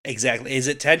 Exactly. Is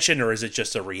it tension or is it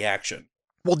just a reaction?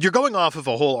 Well, you're going off of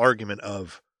a whole argument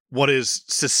of what is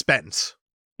suspense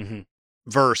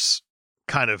versus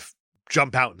kind of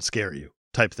jump out and scare you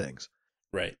type things.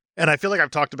 Right. And I feel like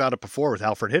I've talked about it before with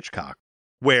Alfred Hitchcock,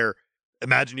 where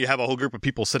imagine you have a whole group of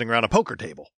people sitting around a poker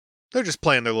table. They're just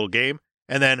playing their little game,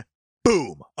 and then,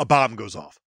 boom, a bomb goes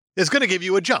off. It's going to give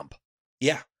you a jump.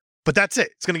 Yeah. But that's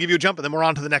it. It's going to give you a jump, and then we're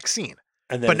on to the next scene.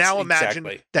 But now imagine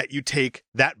that you take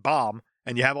that bomb,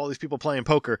 and you have all these people playing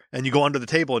poker, and you go under the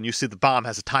table, and you see the bomb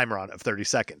has a timer on it of 30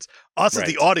 seconds. Us as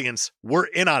the audience, we're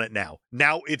in on it now.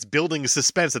 Now it's building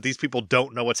suspense that these people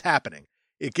don't know what's happening.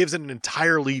 It gives it an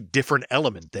entirely different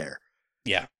element there.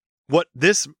 Yeah. What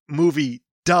this movie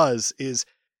does is,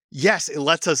 yes, it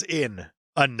lets us in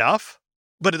enough,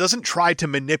 but it doesn't try to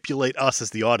manipulate us as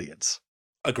the audience.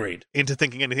 Agreed. Into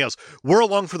thinking anything else. We're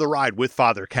along for the ride with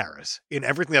Father Karras in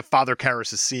everything that Father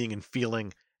Karras is seeing and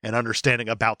feeling and understanding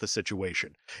about the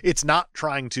situation. It's not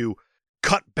trying to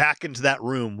cut back into that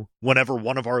room whenever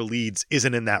one of our leads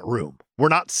isn't in that room. We're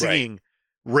not seeing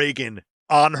Reagan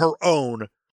on her own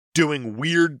doing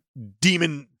weird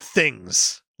demon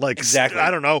things. Like,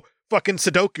 I don't know, fucking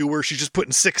Sudoku where she's just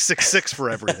putting 666 for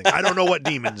everything. I don't know what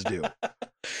demons do.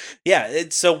 Yeah,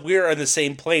 so we're on the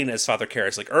same plane as Father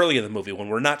Karras, like early in the movie, when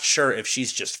we're not sure if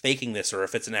she's just faking this or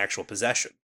if it's an actual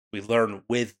possession. We learn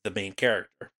with the main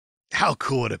character. How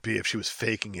cool would it be if she was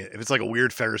faking it? If it's like a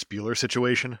weird Ferris Bueller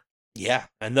situation? Yeah,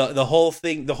 and the whole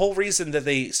thing, the whole reason that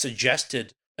they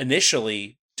suggested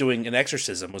initially doing an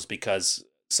exorcism was because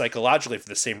psychologically, for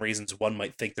the same reasons one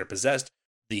might think they're possessed,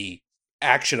 the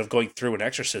action of going through an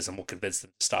exorcism will convince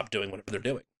them to stop doing whatever they're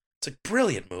doing. It's a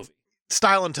brilliant movie.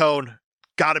 Style and tone,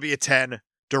 gotta be a 10.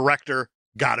 Director,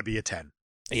 gotta be a 10.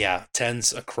 Yeah,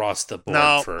 10s across the board.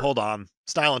 No, hold on.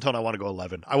 Style and tone, I want to go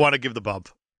 11. I want to give the bump.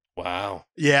 Wow.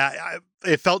 Yeah,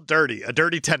 it felt dirty. A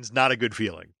dirty 10 is not a good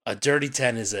feeling. A dirty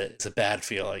 10 is a bad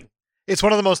feeling. It's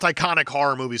one of the most iconic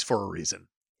horror movies for a reason.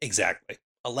 Exactly.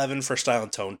 11 for style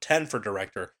and tone, 10 for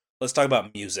director. Let's talk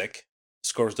about music.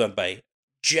 Score was done by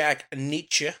Jack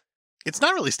Nietzsche. It's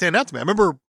not really standing out to me. I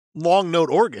remember long note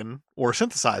organ or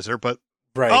synthesizer, but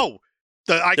the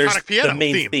iconic piano the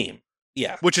main theme.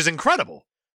 Yeah. Which is incredible.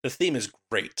 The theme is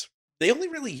great. They only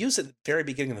really use it at the very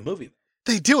beginning of the movie.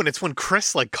 They do, and it's when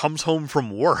Chris comes home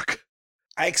from work.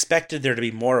 I expected there to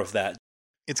be more of that.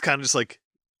 It's kind of just like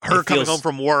her coming home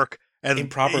from work, and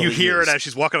you hear used. it as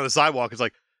she's walking on the sidewalk. It's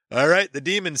like, all right, the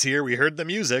demon's here. We heard the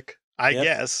music, I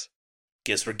guess.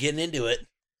 Guess we're getting into it.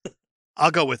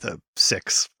 I'll go with a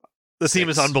 6. The theme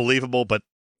is unbelievable, but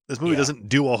this movie doesn't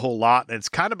do a whole lot. And it's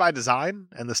kind of by design,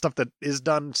 and the stuff that is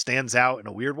done stands out in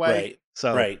a weird way.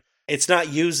 Right. It's not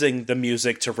using the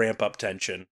music to ramp up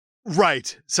tension.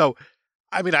 Right. So,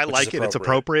 I mean, I like it. It's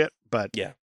appropriate, but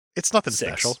it's nothing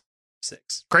special.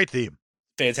 6. Great theme.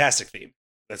 Fantastic theme.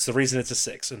 That's the reason it's a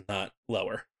 6 and not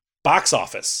lower. Box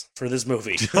office for this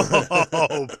movie.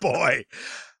 Oh, boy.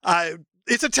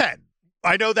 It's a 10.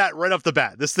 I know that right off the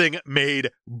bat. This thing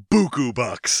made buku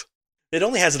bucks. It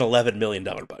only has an $11 million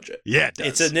budget. Yeah, it does.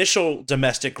 Its initial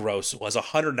domestic gross was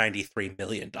 $193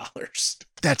 million.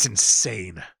 That's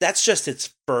insane. That's just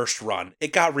its first run.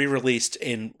 It got re-released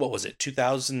in,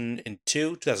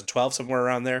 2002, 2012, somewhere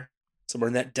around there. Somewhere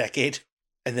in that decade.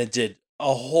 And then did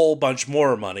a whole bunch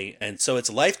more money. And so its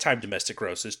lifetime domestic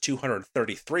gross is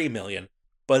 $233 million.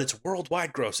 But its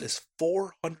worldwide gross is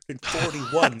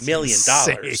 $441 million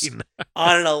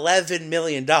on an $11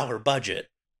 million budget.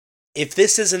 If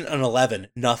this isn't an 11,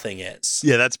 nothing is.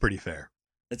 Yeah, that's pretty fair.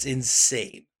 That's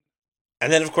insane.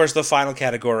 And then, of course, the final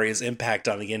category is impact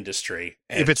on the industry.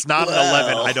 And, if it's not an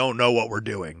 11, I don't know what we're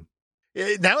doing.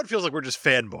 Now it feels like we're just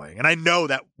fanboying. And I know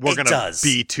that we're going to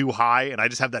be too high, and I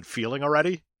just have that feeling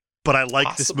already. But I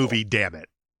like this movie, damn it.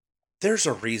 There's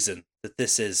a reason that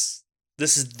this is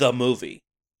the movie.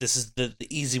 This is the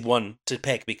easy one to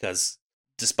pick because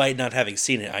despite not having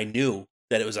seen it, I knew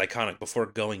that it was iconic before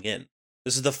going in.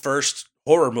 This is the first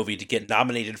horror movie to get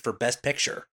nominated for Best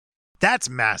Picture. That's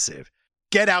massive.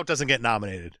 Get Out doesn't get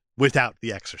nominated without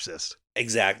The Exorcist.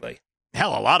 Exactly.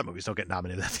 Hell, a lot of movies don't get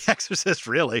nominated at The Exorcist,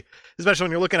 really. Especially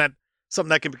when you're looking at something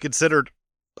that can be considered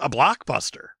a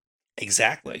blockbuster.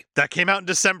 Exactly. That came out in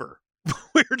December.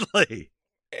 Weirdly.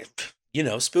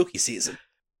 Spooky season.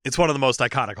 It's one of the most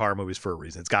iconic horror movies for a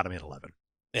reason. It's got to be an 11.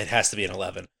 It has to be an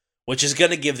 11, which is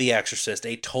going to give The Exorcist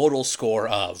a total score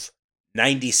of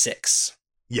 96.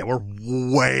 Yeah, we're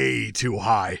way too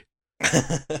high.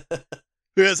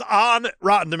 Because on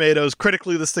Rotten Tomatoes,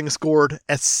 critically, this thing scored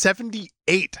at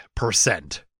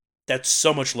 78%. That's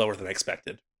so much lower than I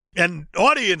expected. And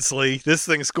audiensely, this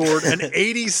thing scored an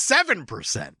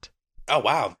 87%. Oh,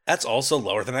 wow. That's also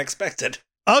lower than I expected.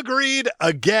 Agreed.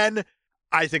 Again,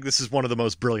 I think this is one of the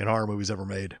most brilliant horror movies ever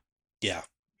made. Yeah.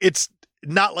 It's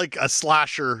not like a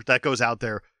slasher that goes out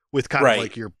there with kind of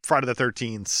like your Friday the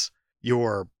 13th,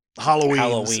 your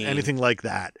Halloween, anything like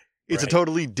that. It's a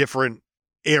totally different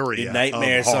area. The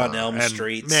Nightmares on Elm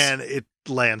Street. Man, it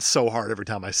lands so hard every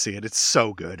time I see it. It's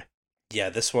so good. Yeah,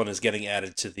 this one is getting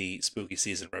added to the spooky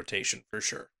season rotation for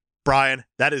sure. Bryan,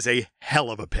 that is a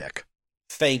hell of a pick.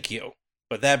 Thank you.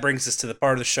 But that brings us to the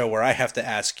part of the show where I have to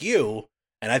ask you,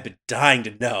 and I've been dying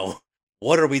to know,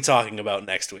 what are we talking about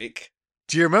next week?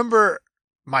 Do you remember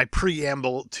my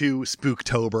preamble to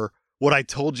Spooktober? What I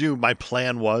told you my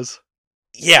plan was?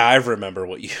 Yeah, I remember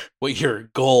what your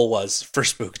goal was for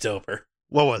Spooktober.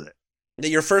 What was it? That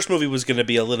your first movie was going to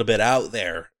be a little bit out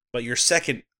there, but your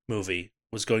second movie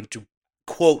was going to,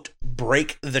 quote,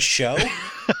 break the show?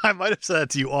 I might have said that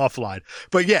to you offline.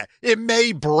 But yeah, it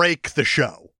may break the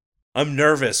show. I'm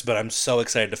nervous, but I'm so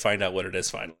excited to find out what it is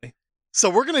finally. So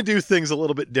we're going to do things a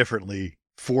little bit differently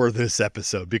for this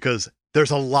episode because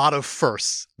there's a lot of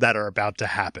firsts that are about to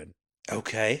happen.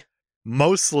 Okay.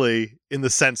 Mostly in the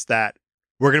sense that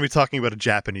we're going to be talking about a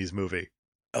Japanese movie.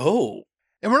 Oh.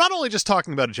 And we're not only just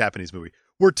talking about a Japanese movie.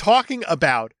 We're talking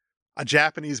about a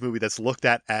Japanese movie that's looked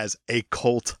at as a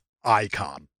cult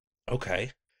icon.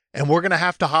 Okay. And we're going to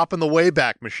have to hop in the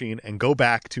Wayback Machine and go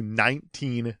back to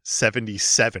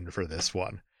 1977 for this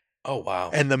one. Oh, wow.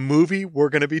 And the movie we're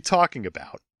going to be talking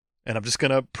about, and I'm just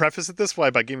going to preface it this way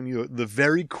by giving you the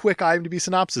very quick IMDb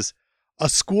synopsis. A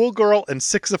schoolgirl and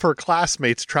 6 of her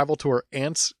classmates travel to her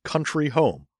aunt's country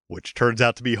home, which turns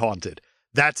out to be haunted.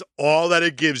 That's all that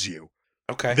it gives you.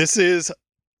 Okay. This is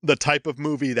the type of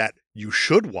movie that you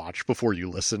should watch before you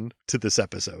listen to this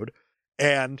episode.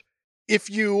 And if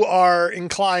you are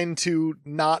inclined to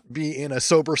not be in a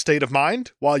sober state of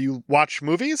mind while you watch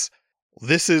movies,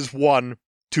 this is one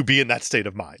to be in that state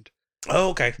of mind. Oh,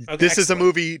 okay. This is a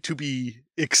movie to be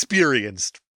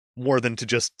experienced more than to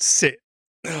just sit.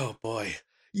 Oh, boy.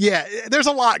 Yeah, there's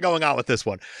a lot going on with this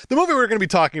one. The movie we're going to be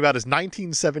talking about is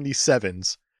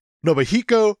 1977's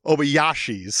Nobuhiko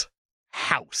Obayashi's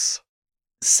House.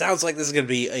 Sounds like this is going to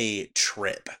be a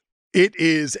trip. It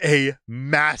is a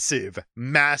massive,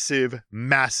 massive,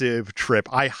 massive trip.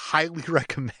 I highly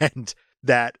recommend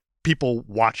that people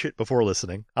watch it before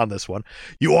listening on this one.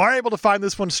 You are able to find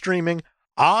this one streaming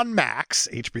on Max,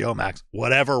 HBO Max,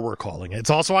 whatever we're calling it. It's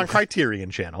also on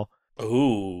Criterion Channel.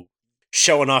 Ooh,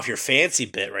 showing off your fancy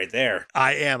bit right there.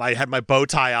 I am. I had my bow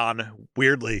tie on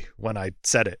weirdly when I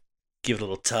said it. Give it a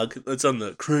little tug. That's on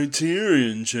the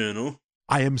Criterion Channel.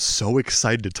 I am so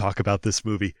excited to talk about this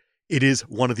movie. It is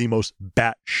one of the most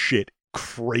batshit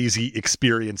crazy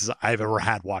experiences I've ever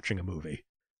had watching a movie.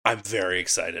 I'm very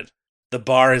excited. The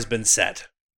bar has been set.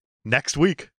 Next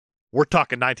week, we're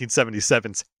talking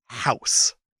 1977's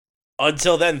House.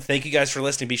 Until then, thank you guys for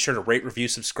listening. Be sure to rate, review,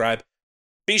 subscribe.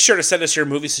 Be sure to send us your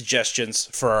movie suggestions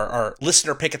for our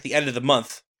listener pick at the end of the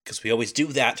month, because we always do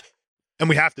that. And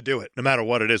we have to do it. No matter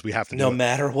what it is, we have to do it. No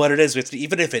matter what it is,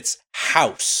 even if it's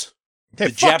House. Hey,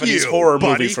 the Japanese horror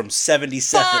movie from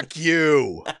 77. Fuck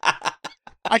you.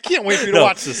 I can't wait for you to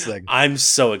watch this thing. I'm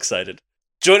so excited.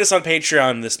 Join us on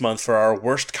Patreon this month for our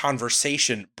worst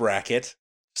conversation bracket.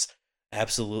 Just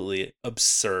absolutely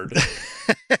absurd.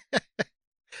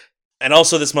 And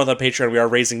also this month on Patreon, we are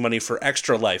raising money for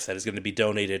Extra Life that is going to be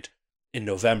donated in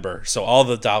November. So all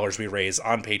the dollars we raise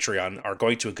on Patreon are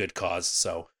going to a good cause.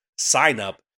 So sign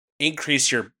up,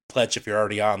 increase your pledge if you're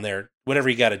already on there, whatever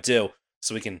you got to do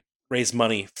so we can raise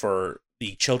money for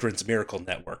the Children's Miracle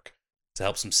Network to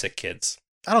help some sick kids.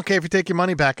 I don't care if you take your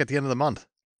money back at the end of the month.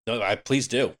 No, please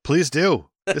do. Please do.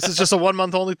 This is just a 1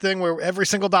 month only thing where every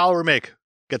single dollar we make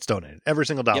gets donated. Every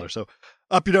single dollar. Yep. So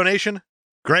up your donation.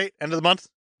 Great. End of the month.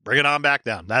 Bring it on back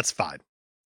down. That's fine.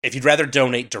 If you'd rather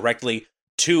donate directly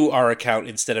to our account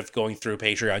instead of going through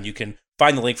Patreon, you can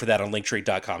find the link for that on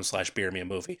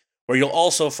linktree.com/beermeamovie, where you'll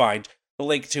also find the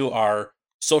link to our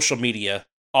social media,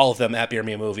 all of them at Beer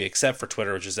Me a Movie, except for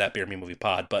Twitter, which is at Beer Me a Movie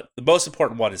Pod. But the most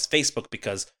important one is Facebook,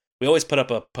 because we always put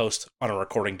up a post on a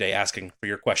recording day asking for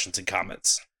your questions and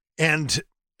comments. And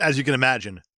as you can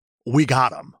imagine, we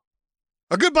got them.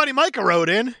 Our good buddy Micah wrote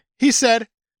in. He said,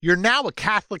 "You're now a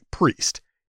Catholic priest.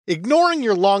 Ignoring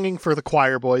your longing for the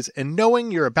choir boys and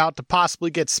knowing you're about to possibly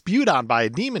get spewed on by a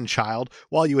demon child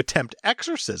while you attempt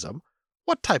exorcism,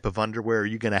 what type of underwear are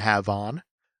you going to have on?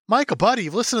 Micah, buddy,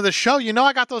 you've listened to the show. You know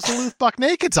I got those Duluth Buck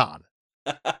Nakeds on."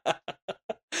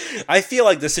 I feel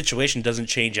like the situation doesn't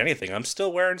change anything. I'm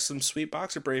still wearing some sweet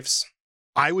boxer briefs.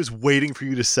 I was waiting for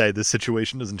you to say this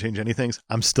situation doesn't change anything.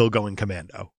 I'm still going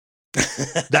commando.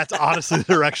 That's honestly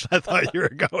the direction I thought you were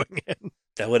going in.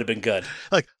 That would have been good.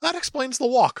 Like, that explains the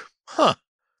walk. Huh.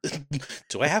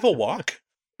 Do I have a walk?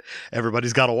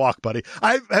 Everybody's got a walk, buddy.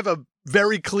 I have a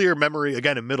very clear memory,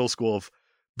 again, in middle school, of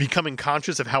becoming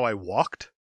conscious of how I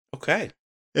walked. Okay.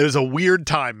 It was a weird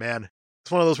time, man.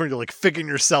 It's one of those where you're like figuring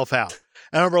yourself out.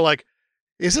 And I remember like,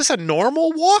 is this a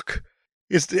normal walk?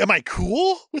 Am I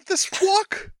cool with this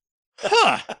walk?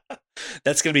 Huh.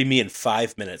 That's going to be me in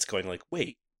 5 minutes going like,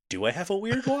 wait, do I have a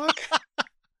weird walk?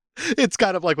 It's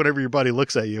kind of like whenever your buddy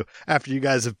looks at you after you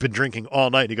guys have been drinking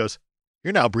all night and he goes,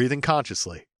 "You're now breathing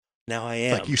consciously." Now I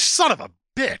am. Like, you son of a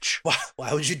bitch.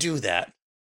 Why would you do that?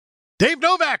 Dave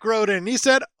Novak wrote in. He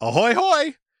said, "Ahoy hoy."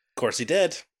 Of course he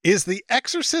did. "Is The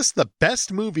Exorcist the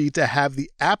best movie to have the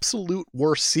absolute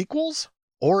worst sequels?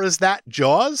 Or is that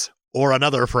Jaws? Or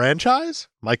another franchise?"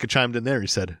 Micah chimed in there. He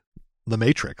said, "The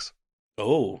Matrix."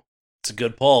 Oh, it's a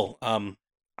good poll.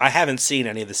 I haven't seen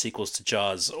any of the sequels to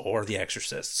Jaws or The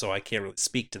Exorcist, so I can't really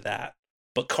speak to that.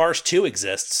 But Cars 2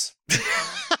 exists.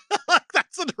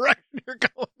 That's the direction you're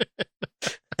going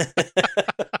in.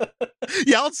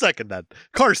 Yeah, I'll second that.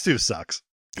 Cars 2 sucks.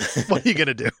 What are you going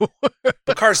to do?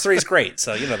 But Cars 3 is great,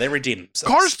 so, they redeem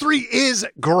themselves. Cars 3 is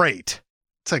great.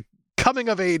 It's a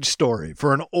coming-of-age story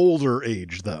for an older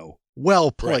age, though.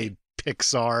 Well played, right.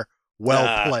 Pixar.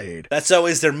 Well played. That's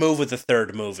always their move with the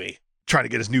third movie. Trying to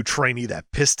get his new trainee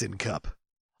that piston cup.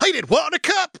 He did what in a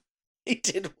cup? He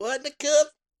did what in a cup?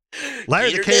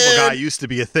 Larry the Cable Guy used to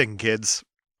be a thing, kids.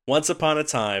 Once upon a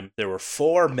time, there were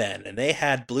 4 men, and they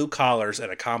had blue collars and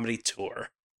a comedy tour.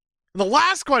 And the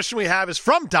last question we have is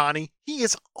from Donnie. He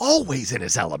is always in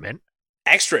his element.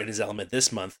 Extra in his element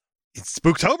this month. It's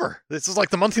Spooktober. This is like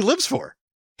the month he lives for.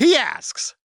 He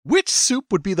asks, which soup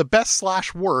would be the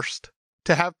best/worst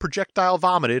to have projectile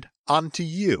vomited onto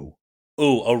you?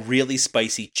 Ooh, a really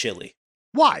spicy chili.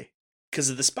 Why? Because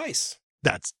of the spice.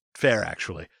 That's fair,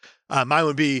 actually. Mine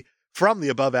would be from the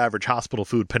above-average hospital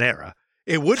food Panera.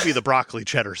 It would be the broccoli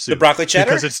cheddar soup. The broccoli cheddar?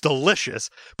 Because it's delicious.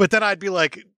 But then I'd be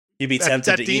like, You'd be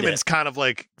tempted to eat it. That demon's kind of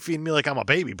like feeding me like I'm a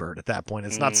baby bird at that point.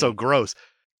 It's not so gross.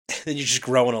 Then you're just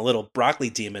growing a little broccoli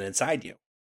demon inside you.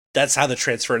 That's how the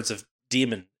transference of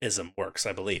demonism works,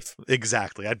 I believe.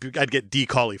 Exactly. I'd get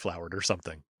de-cauliflowered or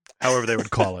something. However they would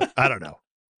call it. I don't know.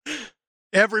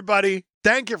 Everybody,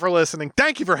 thank you for listening.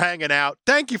 Thank you for hanging out.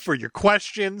 Thank you for your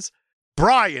questions.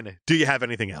 Bryan, do you have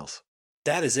anything else?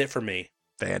 That is it for me.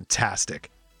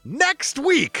 Fantastic. Next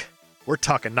week, we're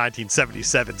talking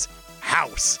 1977's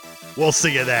House. We'll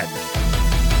see you then.